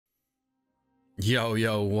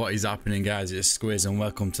Yo, what is happening, guys? It's Squiz and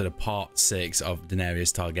welcome to the part 6 of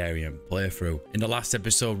Daenerys Targaryen playthrough. In the last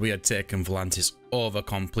episode, we had taken Volantis over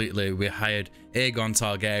completely. We hired Aegon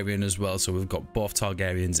Targaryen as well, so we've got both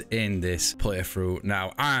Targaryens in this playthrough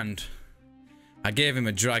now. And I gave him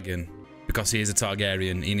a dragon because he is a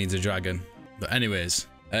Targaryen. He needs a dragon. But anyways,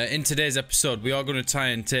 in today's episode, we are going to try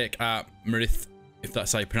and take out Marith, if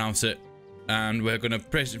that's how you pronounce it. And we're going to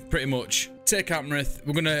pretty much take out Marith.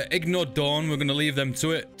 We're going to ignore Dorne. We're going to leave them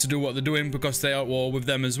to it, to do what they're doing, because they are at war with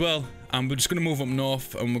them as well. And we're just going to move up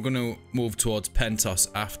north, and we're going to move towards Pentos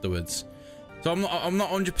afterwards. So I'm not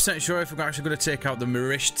 100% sure if we're actually going to take out the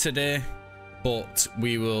Marish today, but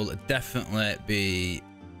we will definitely be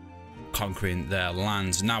conquering their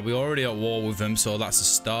lands. Now, we're already at war with them, so that's a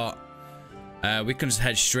start. We can just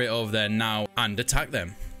head straight over there now and attack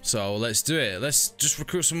them. So let's do it. Let's just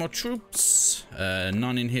recruit some more troops.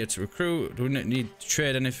 None in here to recruit. Do we need to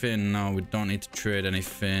trade anything? No, we don't need to trade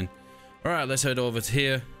anything. All right, let's head over to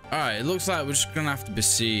here. All right, it looks like we're just gonna have to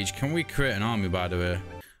besiege. Can we create an army, by the way?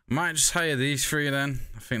 Might just hire these three then.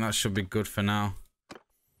 I think that should be good for now.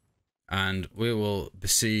 And we will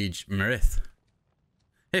besiege Marith,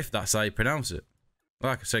 if that's how you pronounce it.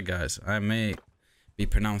 Like I said, guys, I may be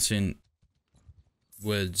pronouncing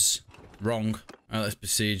words wrong. Alright, let's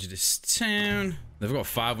besiege this town. They've got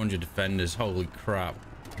 500 defenders. Holy crap.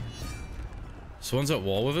 Someone's at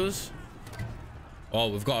war with us. Oh,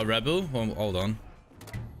 we've got a rebel. Hold on.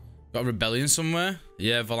 Got a rebellion somewhere.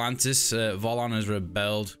 Yeah, Volantis. Volan has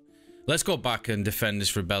rebelled. Let's go back and defend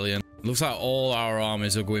this rebellion. Looks like all our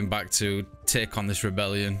armies are going back to take on this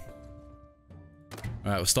rebellion.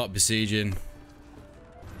 Alright, we'll start besieging.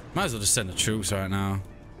 Might as well just send the troops right now.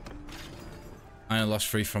 I only lost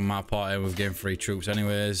 3 from my party and we've gained 3 troops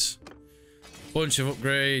anyways. Bunch of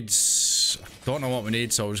upgrades. Don't know what we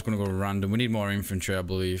need, so we're just going to go random. We need more infantry, I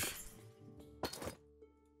believe.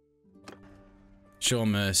 Show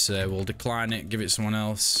mercy. We'll decline it, give it someone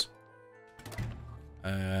else.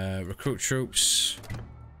 Recruit troops.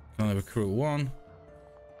 Can only recruit 1.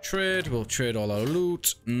 Trade. We'll trade all our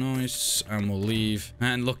loot. Nice. And we'll leave.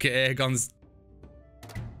 And look at Aegon's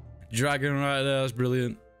dragon right there. That's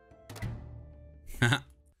brilliant.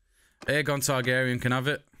 Aegon Targaryen can have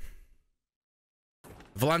it.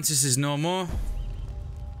 Volantis is no more.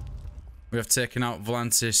 We have taken out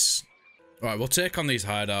Volantis. Right, we'll take on these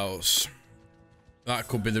hideouts. That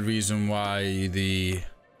could be the reason why the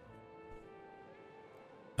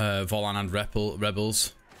Volan and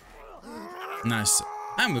rebels. Nice.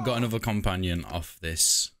 And we've got another companion off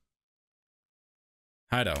this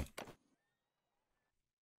hideout.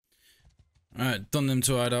 Alright, done them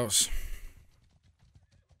 2 hideouts.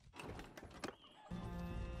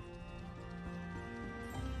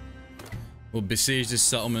 We'll besiege this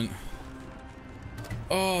settlement.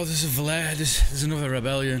 Oh, there's another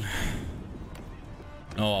rebellion.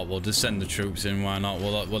 Oh, we'll just send the troops in. Why not?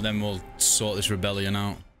 Then we'll sort this rebellion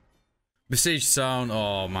out. Besiege sound.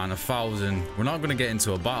 Oh man, 1,000. We're not gonna get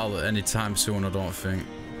into a battle at any time soon, I don't think.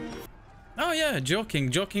 Oh yeah,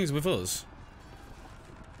 Joking's with us.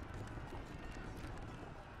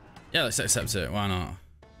 Yeah, let's accept it. Why not?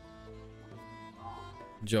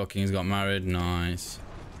 Joking's got married. Nice.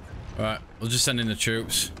 Alright, we'll just send in the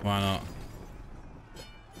troops. Why not?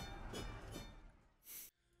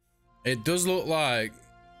 It does look like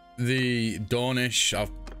the Dornish have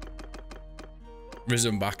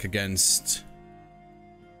risen back against...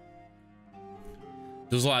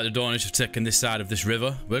 Does look like the Dornish have taken this side of this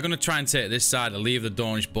river. We're going to try and take this side and leave the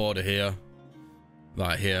Dornish border here.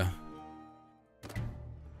 Like here.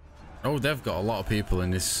 Oh, they've got a lot of people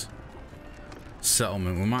in this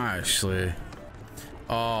settlement. We might actually...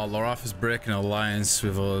 Oh, Lorath is breaking an alliance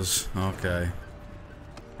with us. Okay.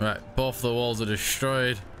 Right, both the walls are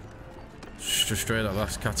destroyed. Just destroy that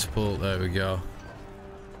last catapult. There we go.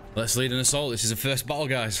 Let's lead an assault. This is the first battle,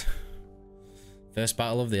 guys. First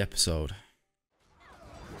battle of the episode.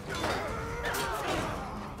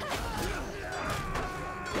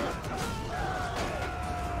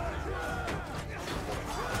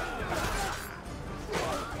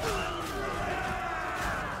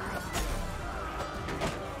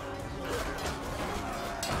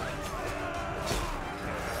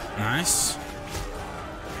 Nice.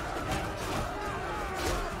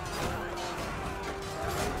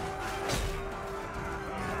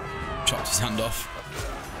 Chopped his hand off.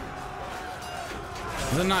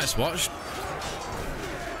 It was a nice watch.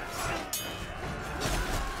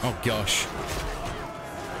 Oh gosh.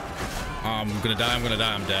 Oh, I'm gonna die,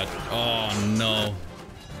 I'm dead. Oh no.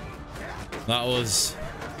 That was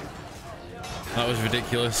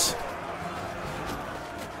ridiculous.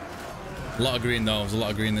 A lot of green though. There's a lot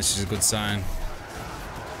of green. This is a good sign.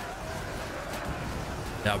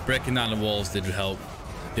 Yeah, breaking down the walls did help.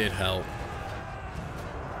 Did help.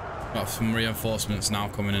 Got some reinforcements now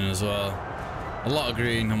coming in as well. A lot of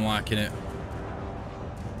green, I'm liking it.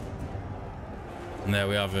 And there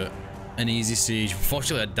we have it. An easy siege.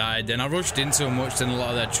 Unfortunately, I died then. I rushed in so much, then a lot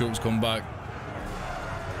of their troops come back.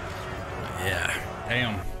 Yeah,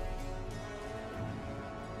 damn.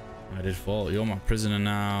 I did fall. You're my prisoner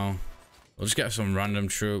now. We'll just get some random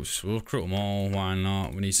troops. We'll recruit them all. Why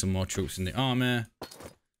not? We need some more troops in the army.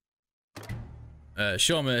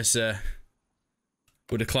 Show mercy.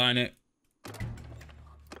 We'll decline it.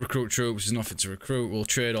 Recruit troops. There's nothing to recruit. We'll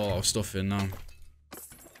trade all our stuff in now.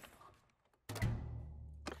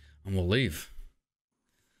 And we'll leave.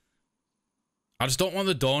 I just don't want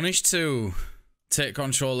the Dornish to take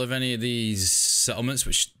control of any of these settlements,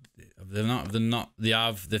 which they've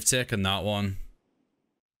taken that one.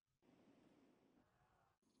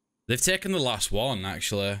 They've taken the last one,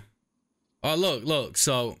 actually. Oh, look,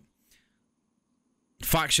 so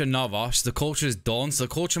faction Novos, the culture is done, so the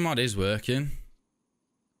culture mod is working.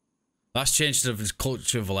 That's changed to the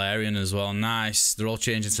culture Valerian as well. Nice. They're all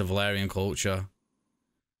changing to Valerian culture.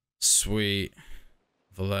 Sweet.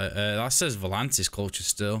 That says Volantis culture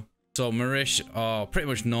still. So Marish are pretty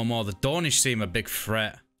much no more. The Dornish seem a big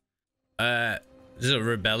threat. Is it a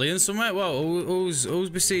rebellion somewhere? Well, who's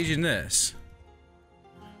besieging this?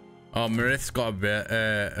 Oh, Marith's got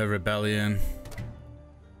a rebellion.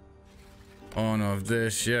 Oh no,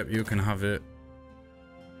 this. Yep, you can have it.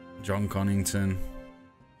 John Connington.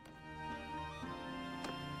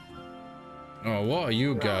 Oh, what are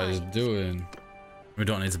you guys doing? We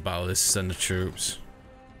don't need to battle this. Send the troops.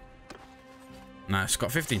 Nice.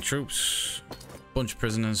 Got 15 troops. Bunch of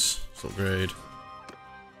prisoners. Let's upgrade.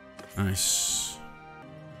 Nice.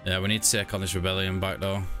 Yeah, we need to take on this rebellion back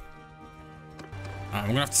though. Alright, we're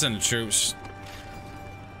gonna have to send the troops.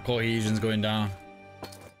 Cohesion's going down.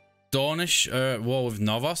 Dornish, war with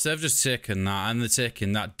Novos. They've just taken that, and they're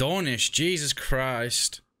taking that. Dornish, Jesus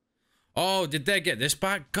Christ. Oh, did they get this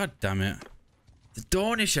back? God damn it. The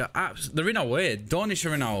Dornish are they're in our way. Dornish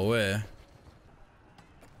are in our way.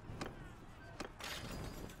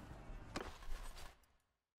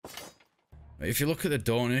 If you look at the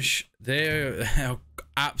Dornish, they're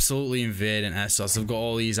absolutely invading Essos. They've got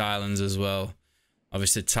all these islands as well.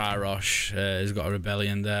 Obviously, Tyrosh has got a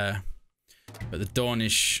rebellion there. But the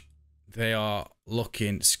Dornish, they are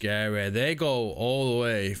looking scary. They go all the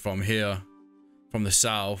way from here, from the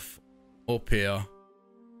south, up here.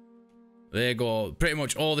 They go pretty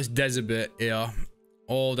much all this desert bit here,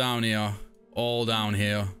 all down here, all down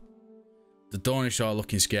here. The Dornish are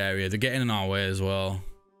looking scarier. They're getting in our way as well.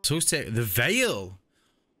 So who's taking the Vale?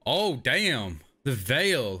 Oh damn, the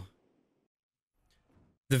Vale.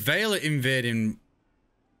 The Vale are invading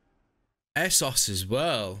Essos as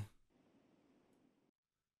well.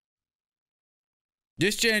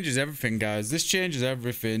 This changes everything, guys. This changes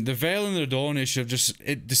everything. The Vale and the Dornish have just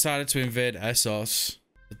decided to invade Essos.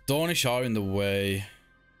 The Dornish are in the way.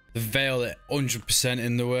 The Vale are 100%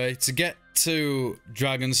 in the way. To get to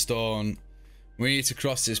Dragonstone, we need to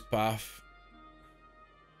cross this path.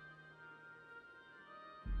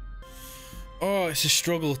 Oh, it's a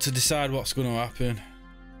struggle to decide what's going to happen.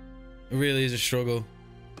 It really is a struggle.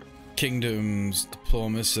 Kingdoms,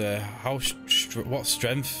 diplomacy. What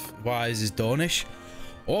strength wise is Dornish?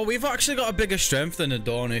 Oh, we've actually got a bigger strength than the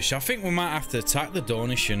Dornish. I think we might have to attack the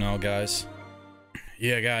Dornish, you know, guys.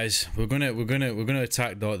 Yeah, guys, we're gonna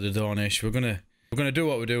attack the Dornish. We're gonna do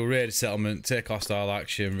what we do: raid the settlement, take hostile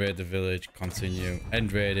action, raid the village, continue,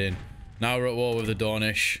 end raiding. Now we're at war with the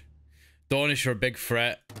Dornish. Dornish are a big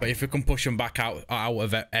threat, but if we can push them back out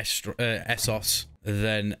of Essos,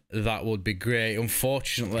 then that would be great.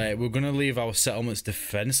 Unfortunately, we're going to leave our settlements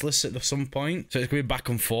defenseless at some point. So it's going to be back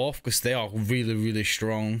and forth because they are really, really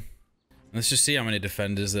strong. Let's just see how many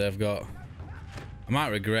defenders they've got. I might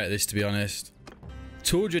regret this, to be honest.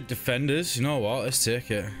 200 defenders. You know what? Let's take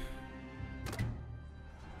it.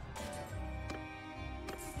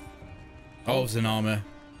 Oh, it's an army.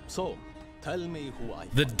 So, tell me who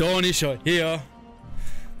the Dornish are here.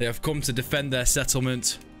 They have come to defend their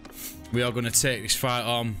settlement. We are going to take this fight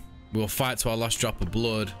on. We'll fight to our last drop of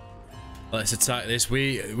blood. Let's attack this.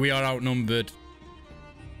 We are outnumbered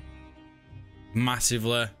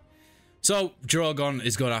massively. So Drogon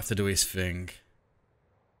is going to have to do his thing.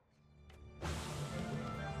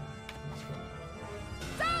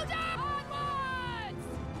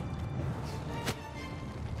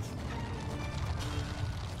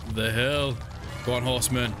 The hill. Go on,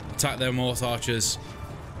 horsemen. Attack them horse archers.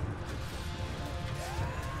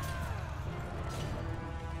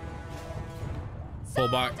 Fall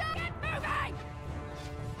back.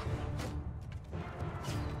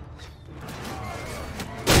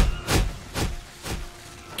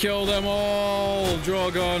 Kill them all,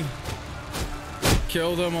 Drogon.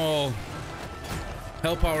 Kill them all.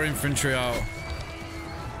 Help our infantry out.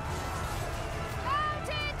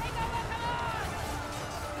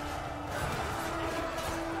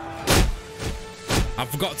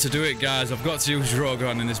 I've got to do it, guys. I've got to use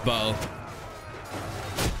Drogon in this battle.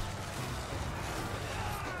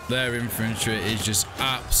 Their infantry is just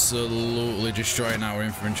absolutely destroying our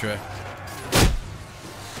infantry.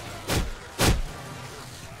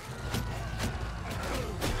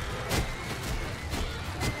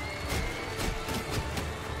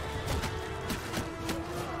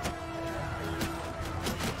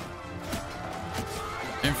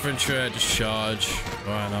 Infantry, just charge.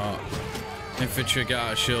 Why not? Infantry, get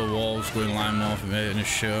out of shield walls, go in line more for me and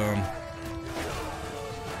just shoot them.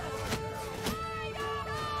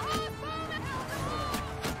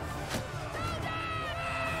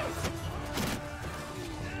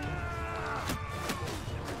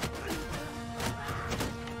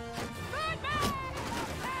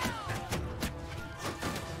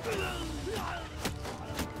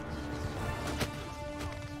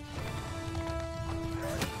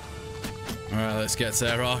 Alright, let's get to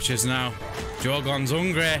their archers now. Drogon's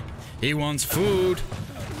hungry. He wants food.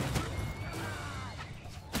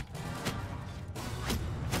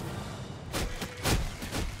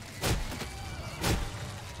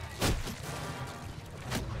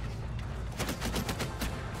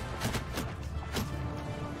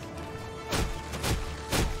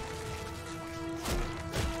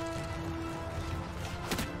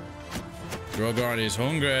 Drogon is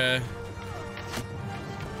hungry.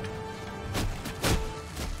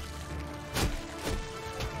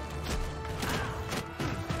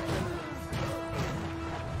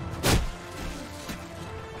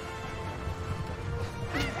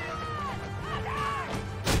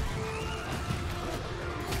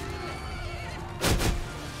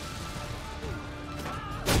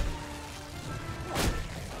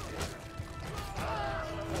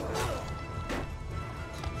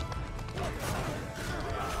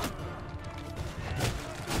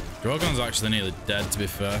 Drogon's actually nearly dead, to be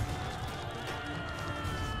fair.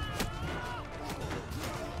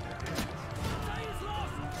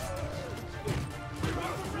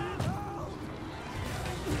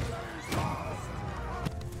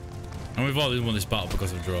 And we've always won this battle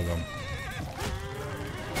because of Drogon.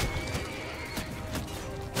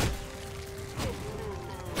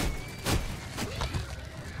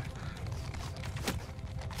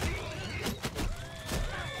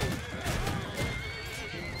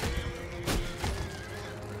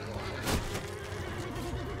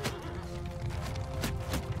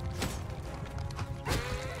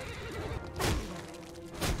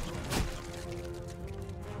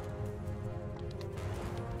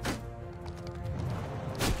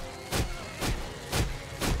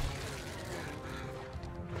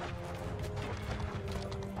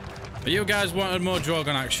 But you guys wanted more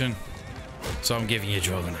Drogon action, so I'm giving you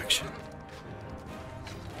Drogon action.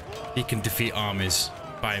 He can defeat armies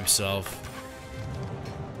by himself.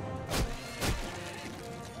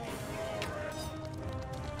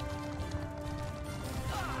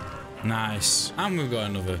 Nice. And we've got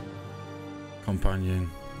another companion.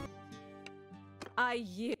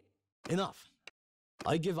 Enough.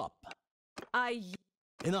 I give up.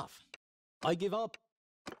 Enough. I give up.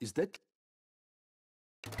 Is that?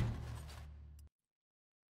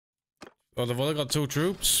 Well, they've only got 2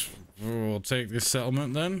 troops. We'll take this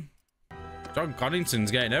settlement then. John Coddington's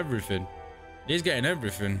getting everything. He's getting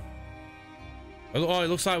everything. Oh, it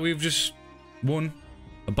looks like we've just won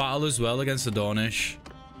a battle as well against the Dornish.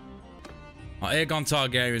 Oh, Aegon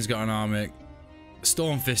Targaryen's got an army.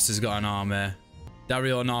 Stormfist has got an army.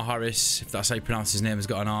 Dario Naharis, if that's how you pronounce his name, has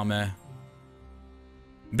got an army.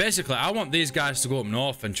 Basically, I want these guys to go up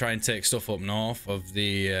north and try and take stuff up north of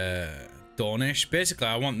the Dornish. Basically,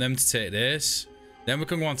 I want them to take this. Then we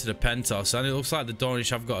can go on to the Pentos. And it looks like the Dornish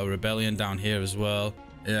have got a rebellion down here as well.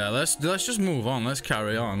 Yeah, let's just move on. Let's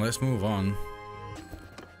carry on. Let's move on.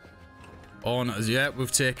 Oh, no, yeah,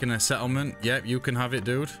 we've taken a settlement. Yep, you can have it,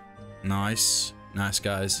 dude. Nice. Nice,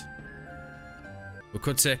 guys. We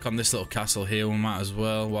could take on this little castle here. We might as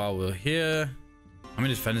well while we're here. How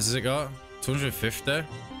many defenders has it got? 250.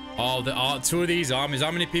 Oh, 2 of these armies.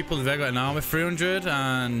 How many people have they got in army? 300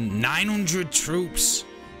 and 900 troops.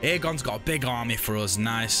 Aegon's got a big army for us.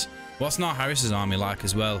 Nice. What's Naharis's army like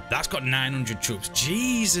as well? That's got 900 troops.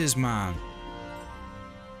 Jesus, man.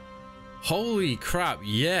 Holy crap.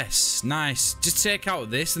 Yes. Nice. Just take out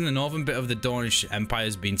this and the northern bit of the Dornish Empire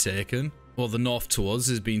has been taken. Well, the north to us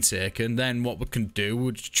has been taken. Then what we can do,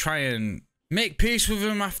 we'll try and Make peace with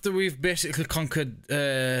them after we've basically conquered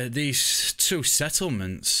these 2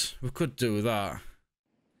 settlements. We could do that.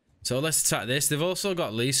 So let's attack this. They've also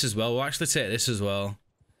got lease as well. We'll actually take this as well.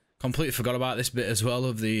 Completely forgot about this bit as well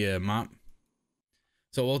of the map.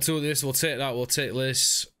 So we'll do this, we'll take that, we'll take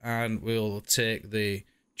this, and we'll take the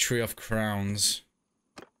Tree of Crowns.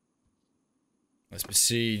 Let's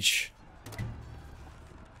besiege.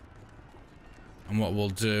 And what we'll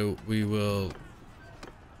do, we will...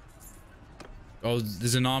 Oh,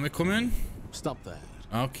 there's an army coming? Stop that.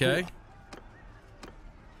 Okay.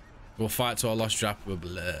 We'll fight to our last drop of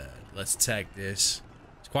blood. Let's take this.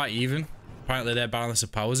 It's quite even. Apparently their balance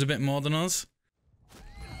of power is a bit more than us.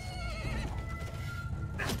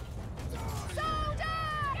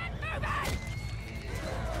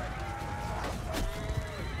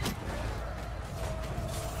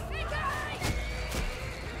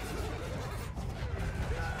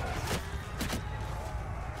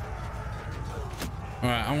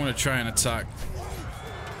 Alright, I'm gonna try and attack.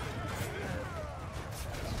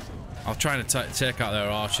 I'll try and take out their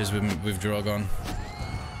archers with Drogon.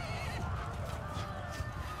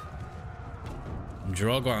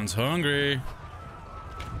 Drogon's hungry.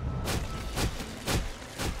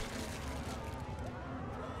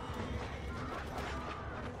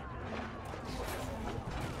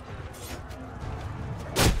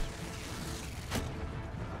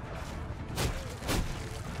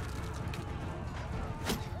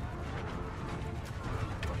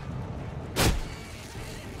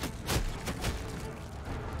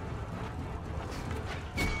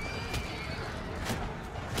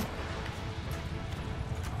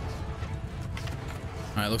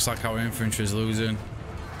 Alright, looks like our infantry is losing.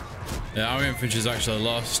 Yeah, our infantry is actually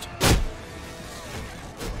lost.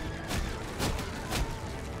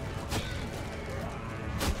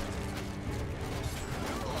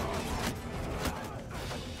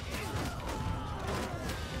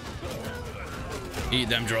 Eat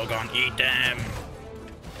them, Drogon, eat them!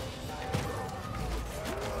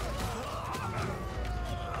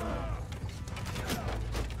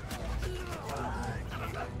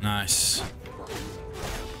 Nice.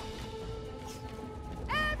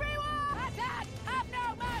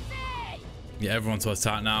 Yeah, everyone to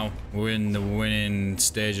attack now. We're in the winning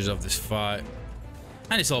stages of this fight.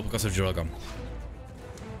 And it's all because of Drogon.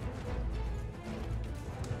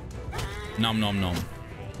 Nom nom nom.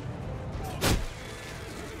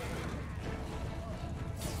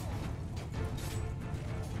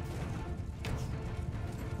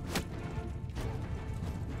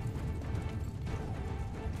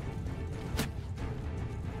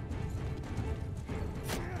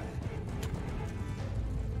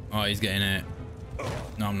 Oh, he's getting it.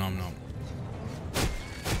 Nom nom nom.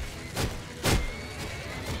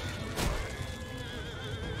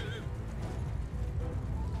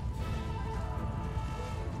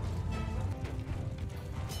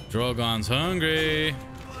 Drogon's hungry.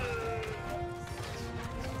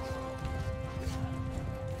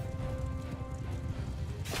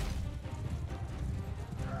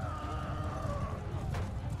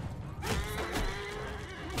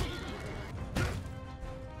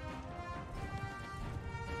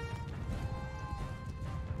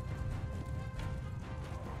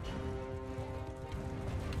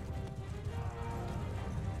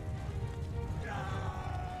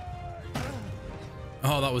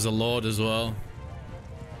 Oh, that was a lord as well.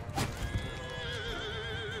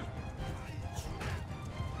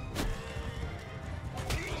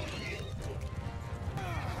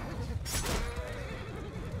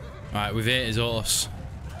 Alright, we've ate his horse.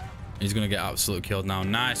 He's gonna get absolutely killed now.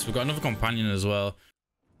 Nice, we've got another companion as well.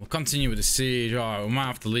 We'll continue with the siege. Alright, we might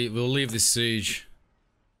have to leave. We'll leave this siege.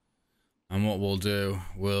 And what we'll do,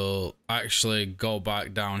 we'll actually go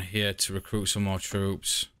back down here to recruit some more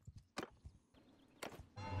troops.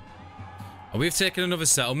 Oh, we've taken another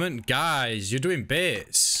settlement. Guys, you're doing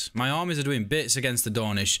bits. My armies are doing bits against the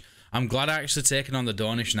Dornish. I'm glad I actually taken on the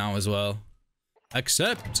Dornish now as well.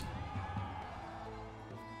 Accept.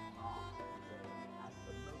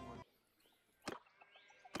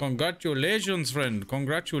 Congratulations, friend.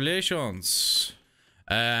 Congratulations.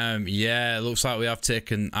 Yeah, it looks like we have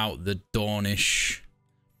taken out the Dornish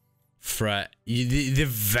threat. The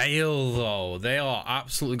Vale, though, they are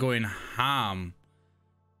absolutely going ham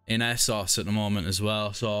in Essos at the moment as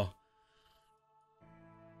well. So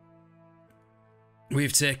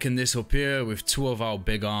we've taken this up here with 2 of our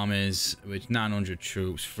big armies with 900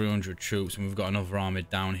 troops, 300 troops, and we've got another army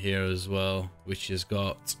down here as well, which has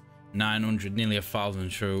got 900, nearly 1,000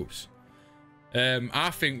 troops. I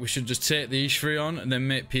think we should just take these 3 on and then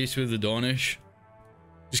make peace with the Dornish.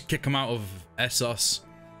 Just kick them out of Essos.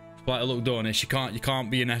 Like, look, Dornish, you can't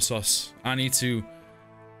be in Essos. I need to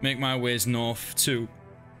make my ways north to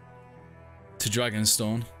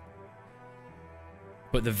Dragonstone.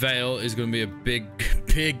 But the Vale is going to be a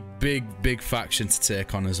big faction to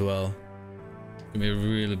take on as well. It's going to be a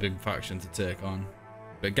really big faction to take on.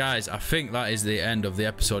 But guys, I think that is the end of the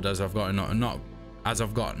episode, as I've got not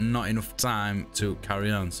enough time to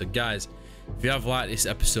carry on. So guys, if you have liked this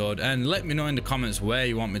episode, and let me know in the comments where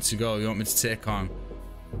you want me to go. You want me to take on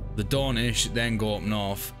the Dornish, then go up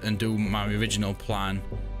north and do my original plan,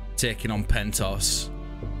 taking on Pentos,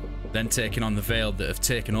 then taking on the Vale that have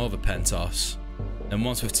taken over Pentos. And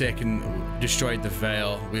once we've destroyed the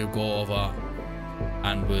Vale, we'll go over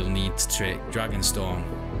and we'll need to take Dragonstone.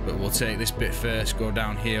 But we'll take this bit first, go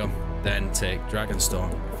down here, then take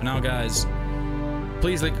Dragonstone. For now, guys,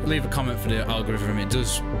 please leave a comment for the algorithm. It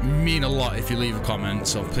does mean a lot if you leave a comment,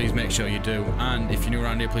 so please make sure you do. And if you're new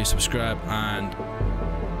around here, please subscribe and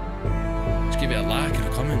just give it a like and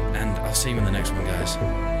a comment. And I'll see you in the next one, guys.